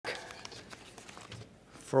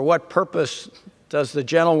For what purpose does the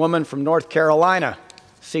gentlewoman from North Carolina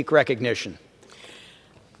seek recognition?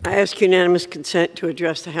 I ask unanimous consent to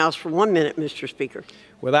address the House for 1 minute, Mr. Speaker.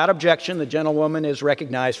 Without objection, the gentlewoman is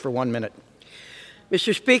recognized for 1 minute.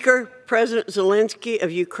 Mr. Speaker, President Zelensky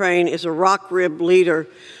of Ukraine is a rock-ribbed leader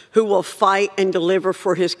who will fight and deliver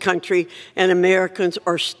for his country, and Americans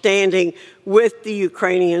are standing with the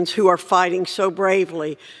Ukrainians who are fighting so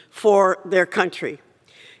bravely for their country.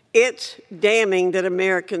 It's damning that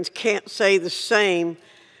Americans can't say the same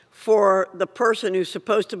for the person who's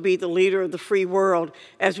supposed to be the leader of the free world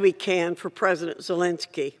as we can for President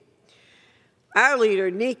Zelensky. Our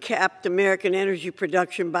leader kneecapped American energy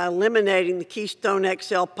production by eliminating the Keystone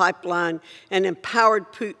XL pipeline and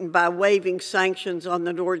empowered Putin by waiving sanctions on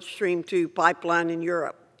the Nord Stream 2 pipeline in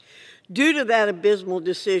Europe. Due to that abysmal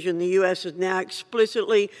decision, the U.S. is now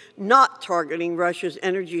explicitly not targeting Russia's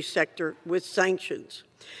energy sector with sanctions.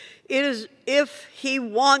 It is if he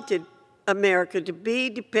wanted America to be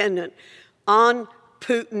dependent on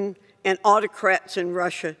Putin and autocrats in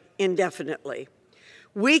Russia indefinitely.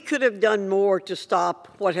 We could have done more to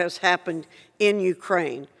stop what has happened in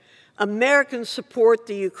Ukraine. Americans support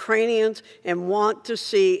the Ukrainians and want to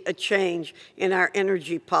see a change in our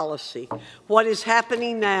energy policy. What is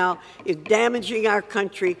happening now is damaging our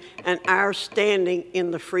country and our standing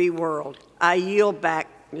in the free world. I yield back,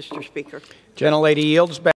 Mr. Speaker. Gentlelady yields back.